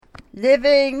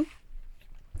living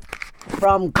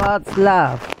from God's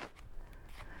love.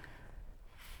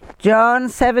 John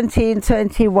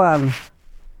 17:21.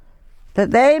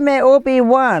 That they may all be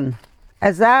one,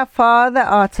 as thou, Father,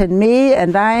 art in me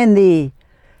and I in thee,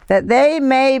 that they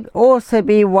may also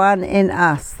be one in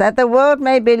us, that the world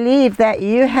may believe that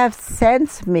you have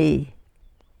sent me.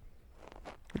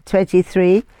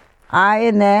 23. I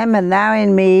in them and thou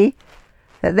in me,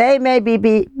 that they may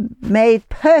be made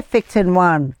perfect in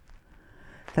one,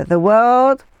 that the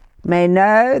world may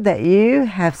know that you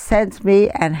have sent me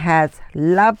and has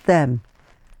loved them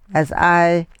as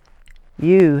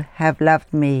you have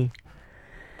loved me.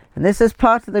 And this is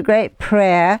part of the great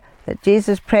prayer that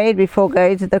Jesus prayed before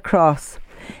going to the cross.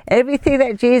 Everything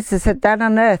that Jesus had done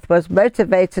on earth was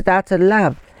motivated out of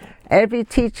love. Every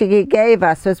teaching he gave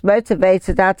us was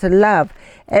motivated out of love.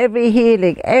 Every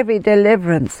healing, every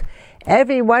deliverance,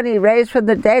 every one he raised from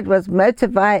the dead was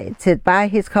motivated by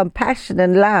his compassion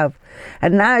and love.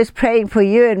 And now he's praying for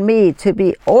you and me to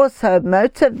be also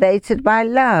motivated by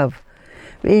love.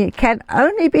 We can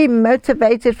only be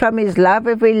motivated from his love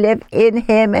if we live in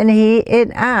him and he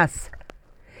in us.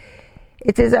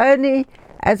 It is only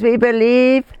as we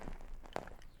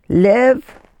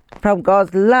live from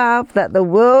God's love, that the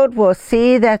world will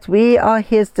see that we are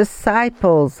his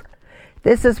disciples.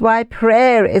 This is why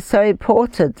prayer is so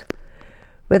important.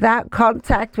 Without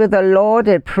contact with the Lord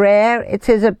in prayer, it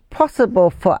is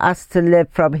impossible for us to live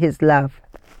from his love.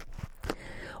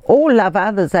 All love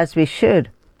others as we should.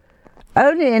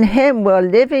 Only in him will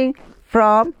living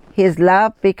from his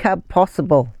love become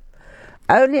possible.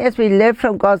 Only as we live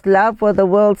from God's love will the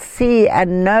world see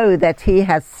and know that he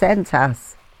has sent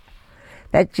us,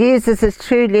 that Jesus is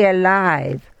truly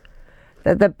alive,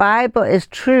 that the Bible is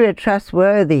true and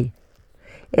trustworthy.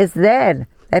 It's then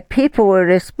that people will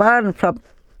respond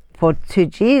to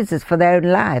Jesus for their own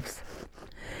lives.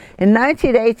 In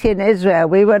 1980 in Israel,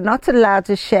 we were not allowed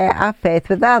to share our faith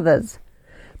with others,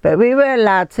 but we were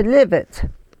allowed to live it.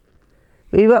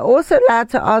 We were also allowed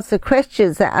to answer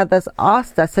questions that others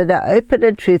asked us in an open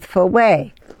and truthful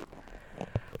way.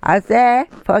 I was there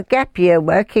for a gap year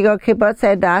working on Kibbutz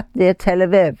Einat near Tel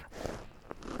Aviv.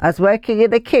 I was working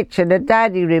in the kitchen and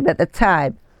dining room at the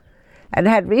time and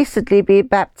had recently been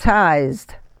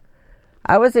baptized.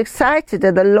 I was excited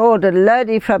in the Lord and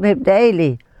learning from him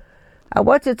daily. I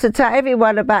wanted to tell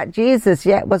everyone about Jesus,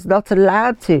 yet was not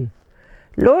allowed to.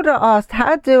 Lord, I asked,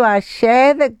 how do I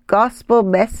share the gospel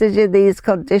message in these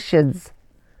conditions?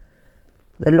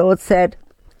 The Lord said,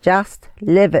 just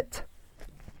live it.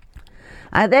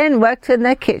 I then worked in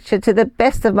the kitchen to the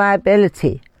best of my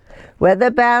ability. When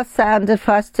the bell sounded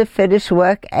for us to finish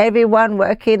work, everyone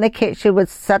working in the kitchen would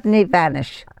suddenly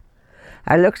vanish.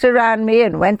 I looked around me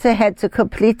and went ahead to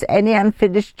complete any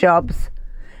unfinished jobs,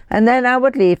 and then I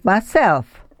would leave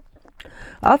myself.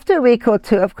 After a week or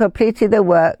two of completing the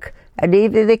work and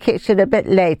leaving the kitchen a bit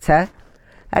later,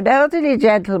 an elderly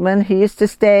gentleman who used to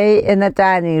stay in the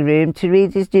dining room to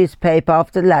read his newspaper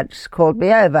after lunch called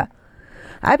me over.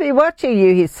 I've been watching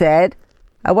you, he said.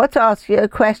 I want to ask you a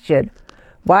question.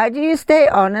 Why do you stay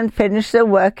on and finish the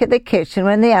work in the kitchen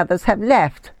when the others have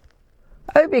left?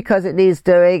 Oh, because it needs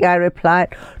doing, I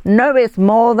replied. No, it's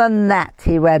more than that,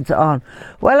 he went on.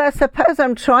 Well, I suppose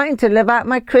I'm trying to live out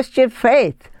my Christian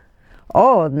faith.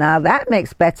 Oh, now that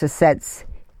makes better sense.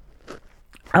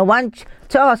 I want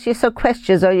to ask you some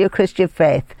questions on your Christian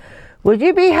faith. Would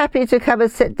you be happy to come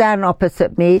and sit down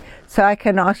opposite me so I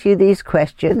can ask you these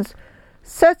questions?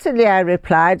 Certainly, I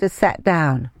replied, and sat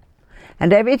down.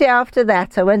 And every day after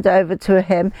that, I went over to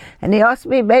him, and he asked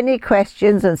me many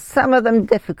questions, and some of them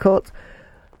difficult,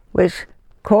 which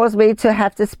caused me to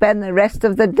have to spend the rest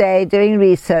of the day doing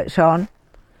research on.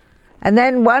 And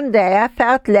then one day I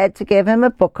felt led to give him a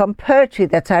book on poetry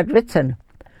that I'd written,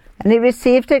 and he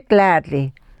received it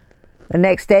gladly. The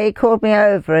next day he called me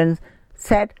over and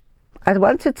said, I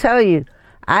want to tell you,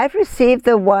 I've received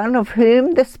the one of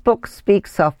whom this book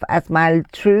speaks of as my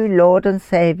true Lord and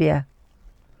Saviour.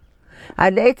 I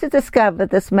later discovered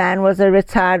this man was a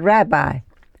retired rabbi,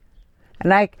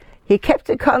 and he kept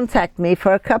in contact with me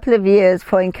for a couple of years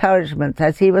for encouragement,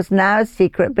 as he was now a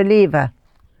secret believer.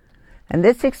 And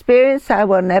this experience I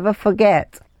will never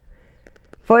forget,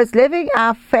 for it's living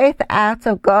our faith out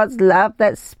of God's love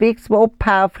that speaks more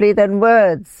powerfully than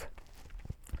words.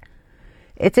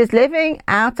 It is living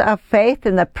out our faith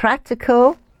in the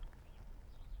practical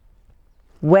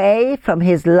way from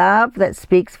his love that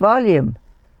speaks volume.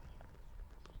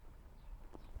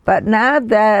 But now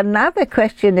another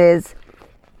question is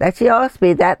that he asked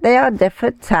me that there are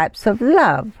different types of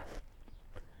love.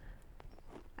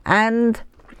 And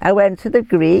I went to the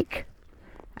Greek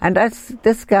and I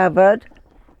discovered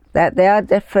that there are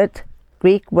different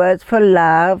Greek words for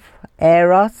love: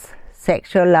 eros,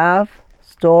 sexual love;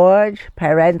 storge,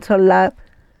 parental love;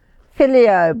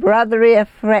 phileo, brotherly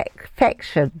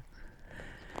affection;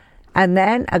 and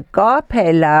then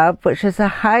agape love, which is the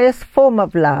highest form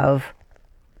of love,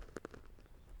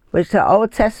 which the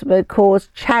Old Testament calls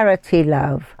charity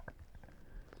love.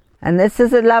 And this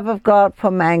is the love of God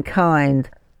for mankind,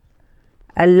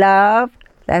 a love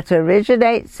that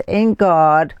originates in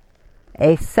God,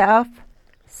 a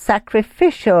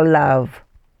self-sacrificial love.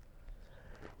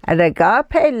 And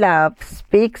agape love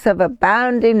speaks of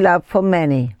abounding love for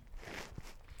many.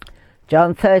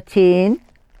 John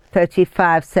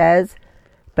 13:35 says,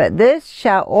 "But this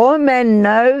shall all men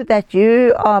know that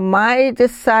you are my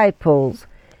disciples,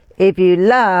 if you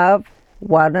love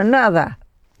one another."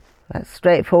 That's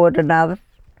straightforward enough.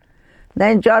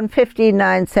 Then John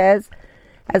 15:9 says,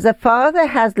 "As the Father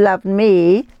has loved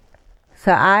me,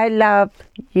 so I loved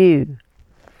you.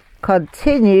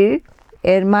 Continue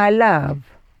in my love.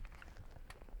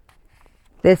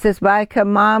 This is my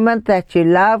commandment, that you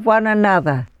love one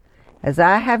another. As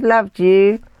I have loved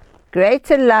you,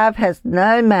 greater love has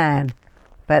no man,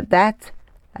 but that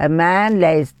a man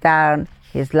lays down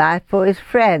his life for his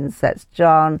friends." That's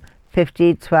John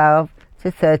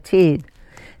 15:12-13.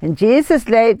 And Jesus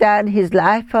laid down his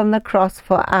life on the cross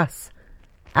for us,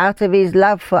 out of his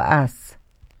love for us.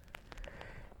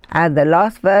 And the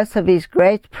last verse of his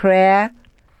great prayer,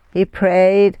 he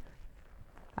prayed,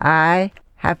 "I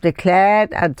have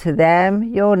declared unto them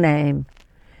your name,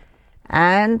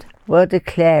 and will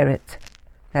declare it,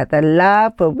 that the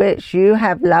love with which you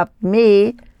have loved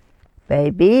me may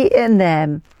be in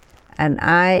them, and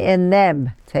I in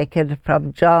them." Taken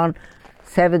from John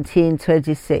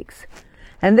 17:26.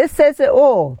 And this says it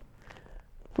all.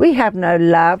 We have no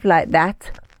love like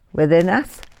that within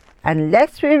us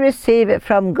unless we receive it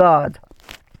from God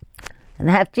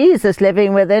and have Jesus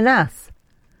living within us.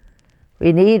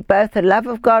 We need both the love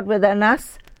of God within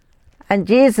us and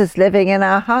Jesus living in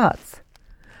our hearts.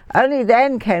 Only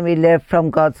then can we live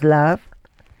from God's love.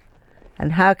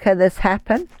 And how can this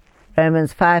happen?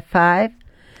 Romans 5:5.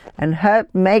 "And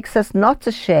hope makes us not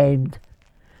ashamed,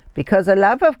 because the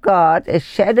love of God is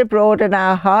shed abroad in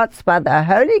our hearts by the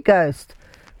Holy Ghost,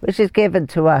 which is given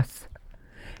to us."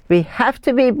 We have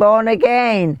to be born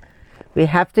again. We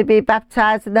have to be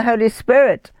baptized in the Holy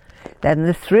Spirit.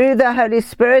 Then through the Holy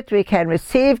Spirit we can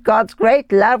receive God's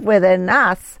great love within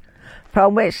us,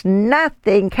 from which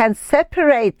nothing can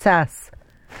separate us.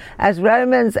 As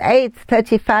Romans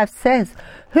 8:35 says,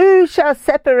 "Who shall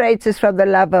separate us from the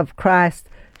love of Christ?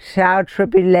 Shall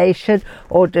tribulation,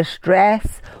 or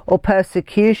distress, or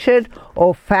persecution,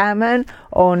 or famine,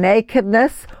 or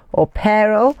nakedness, or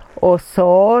peril, or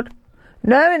sword?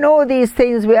 No, in all these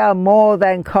things we are more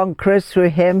than conquerors through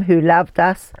him who loved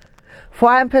us.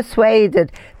 For I am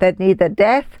persuaded that neither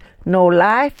death, nor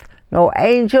life, nor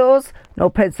angels, nor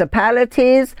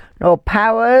principalities, nor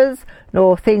powers,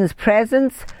 nor things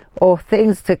present, or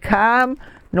things to come,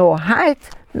 nor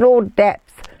height, nor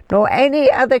depth, nor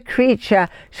any other creature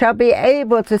shall be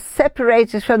able to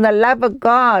separate us from the love of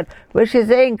God, which is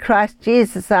in Christ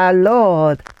Jesus our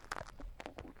Lord."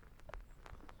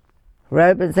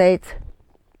 Romans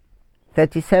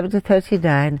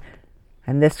 8:37-39,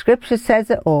 and the scripture says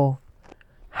it all.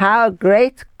 How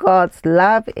great God's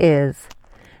love is,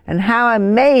 and how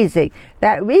amazing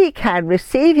that we can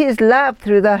receive his love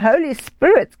through the Holy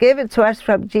Spirit given to us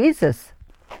from Jesus.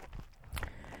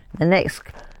 The next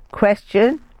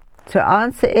question to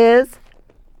answer is,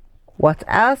 what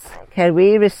else can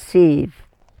we receive?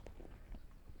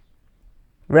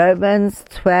 Romans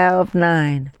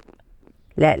 12:9.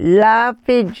 "Let love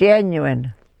be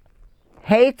genuine.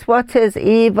 Hate what is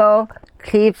evil,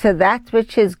 cleave to that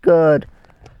which is good."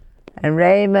 And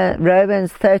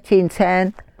Romans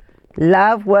 13:10.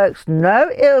 "Love works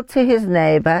no ill to his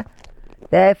neighbor,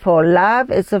 therefore love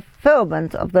is the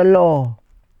fulfillment of the law."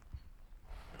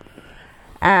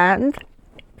 And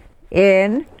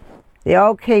in the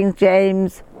Old King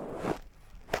James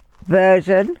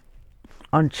Version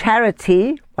on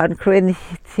charity, 1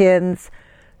 Corinthians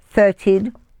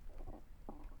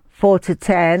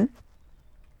 13:4-10,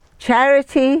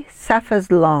 "Charity suffers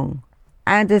long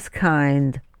and is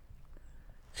kind.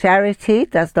 Charity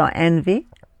does not envy,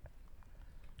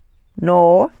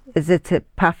 nor is it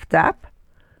puffed up,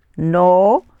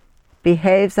 nor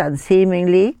behaves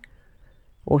unseemingly,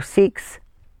 or seeks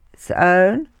its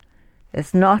own,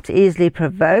 is not easily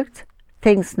provoked,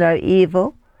 thinks no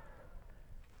evil,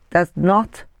 does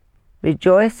not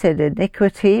rejoice in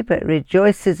iniquity, but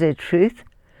rejoices in truth,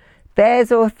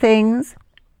 bears all things,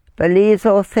 believes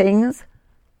all things,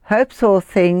 hopes all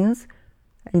things,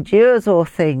 endures all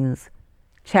things.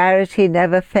 Charity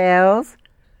never fails.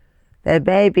 There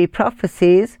may be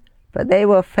prophecies, but they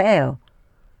will fail.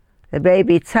 There may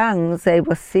be tongues, they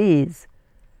will cease.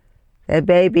 There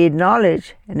may be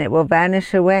knowledge, and it will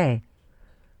vanish away.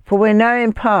 For we know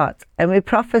in part, and we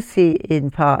prophesy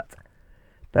in part.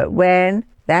 But when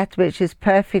that which is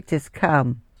perfect is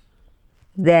come,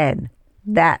 then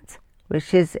that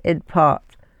which is in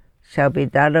part shall be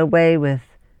done away with.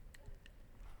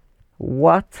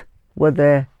 What will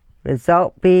the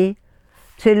result be?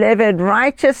 To live in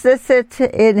righteousness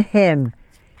in Him,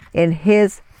 in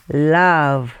His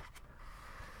love.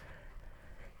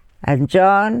 And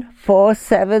John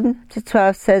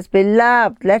 4:7-12 says,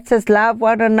 Beloved, let us love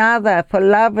one another, for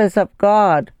love is of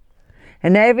God.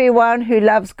 And everyone who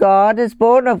loves God is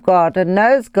born of God and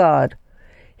knows God.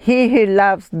 He who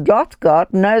loves not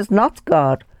God knows not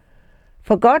God,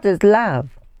 for God is love.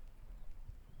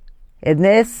 In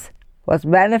this was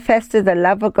manifested the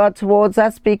love of God towards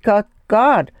us, because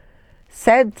God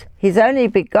sent His only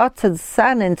begotten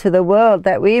Son into the world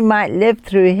that we might live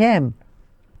through Him.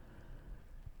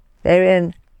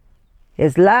 Therein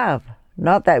is love,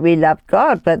 not that we loved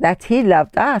God, but that He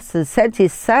loved us and sent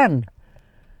His Son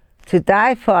to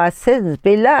die for our sins.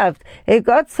 Beloved, if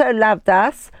God so loved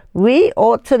us, we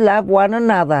ought to love one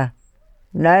another.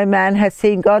 No man has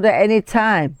seen God at any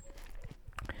time.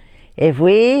 If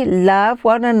we love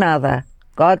one another,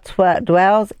 God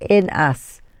dwells in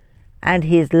us, and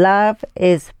His love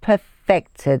is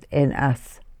perfected in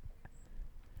us.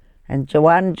 And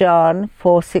 1 John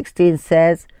 4:16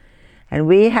 says, And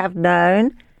we have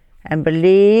known and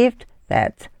believed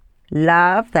that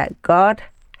love that God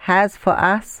has for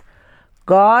us.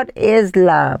 God is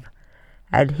love,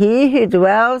 and he who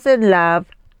dwells in love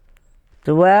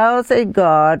dwells in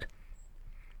God,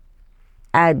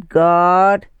 and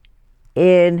God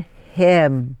in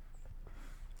him.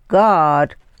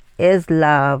 God is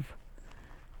love,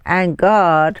 and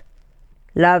God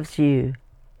loves you.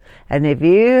 And if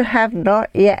you have not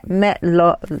yet met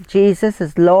Jesus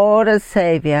as Lord and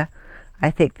Saviour,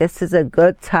 I think this is a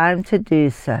good time to do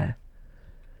so.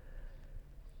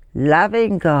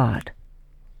 Loving God.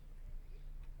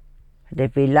 And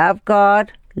if we love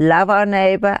God, love our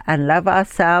neighbour, and love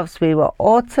ourselves, we will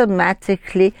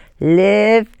automatically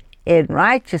live in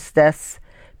righteousness,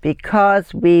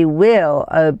 because we will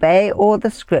obey all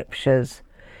the scriptures.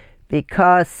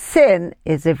 Because sin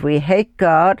is if we hate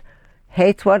God,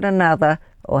 hate one another,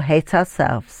 or hate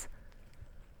ourselves.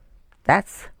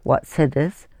 That's what sin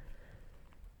is.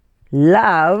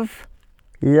 Loving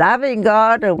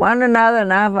God and one another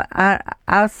and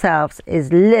ourselves,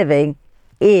 is living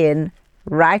in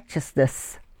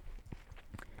righteousness.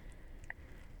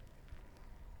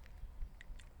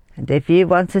 And if you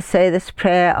want to say this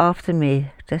prayer after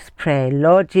me, just pray,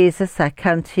 Lord Jesus, I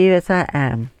come to you as I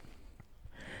am.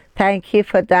 Thank you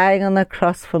for dying on the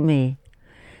cross for me.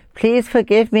 Please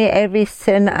forgive me every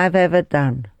sin I've ever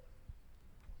done.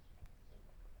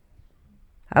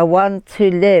 I want to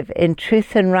live in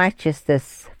truth and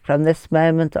righteousness from this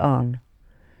moment on.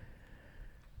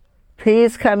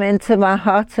 Please come into my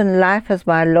heart and life as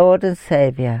my Lord and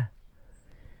Saviour.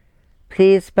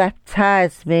 Please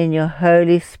baptize me in your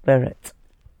Holy Spirit.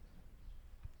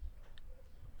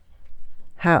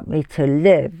 Help me to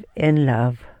live in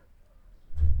love.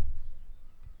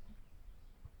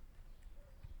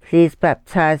 Please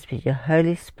baptize me with your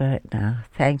Holy Spirit now.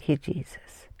 Thank you,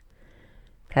 Jesus.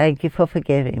 Thank you for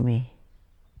forgiving me.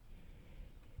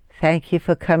 Thank you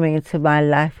for coming into my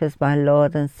life as my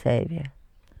Lord and Saviour.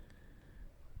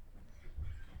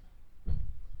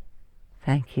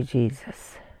 Thank you,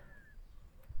 Jesus.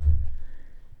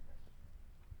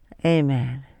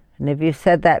 Amen. And if you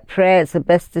said that prayer, it's the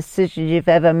best decision you've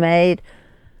ever made.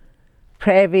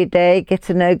 Pray every day. Get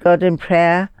to know God in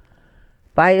prayer.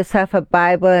 Buy yourself a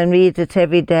Bible and read it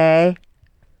every day.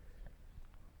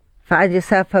 Find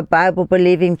yourself a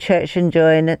Bible-believing church and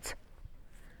join it.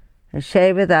 And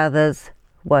share with others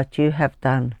what you have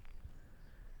done.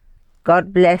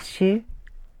 God bless you.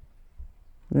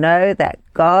 Know that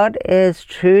God is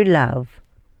true love,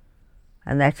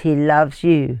 and that he loves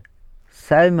you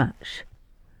so much.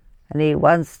 And he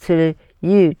wants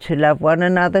you to love one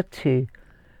another too.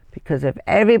 Because if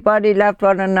everybody loved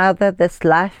one another, this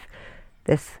life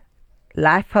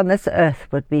on this earth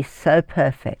would be so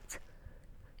perfect.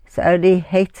 It's only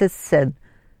hated sin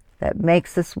that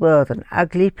makes this world an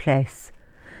ugly place.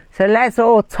 So let's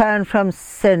all turn from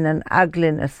sin and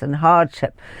ugliness and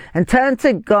hardship and turn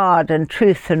to God and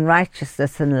truth and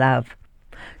righteousness and love.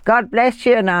 God bless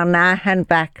you, and I'll now hand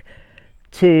back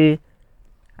to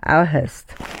our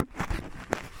host.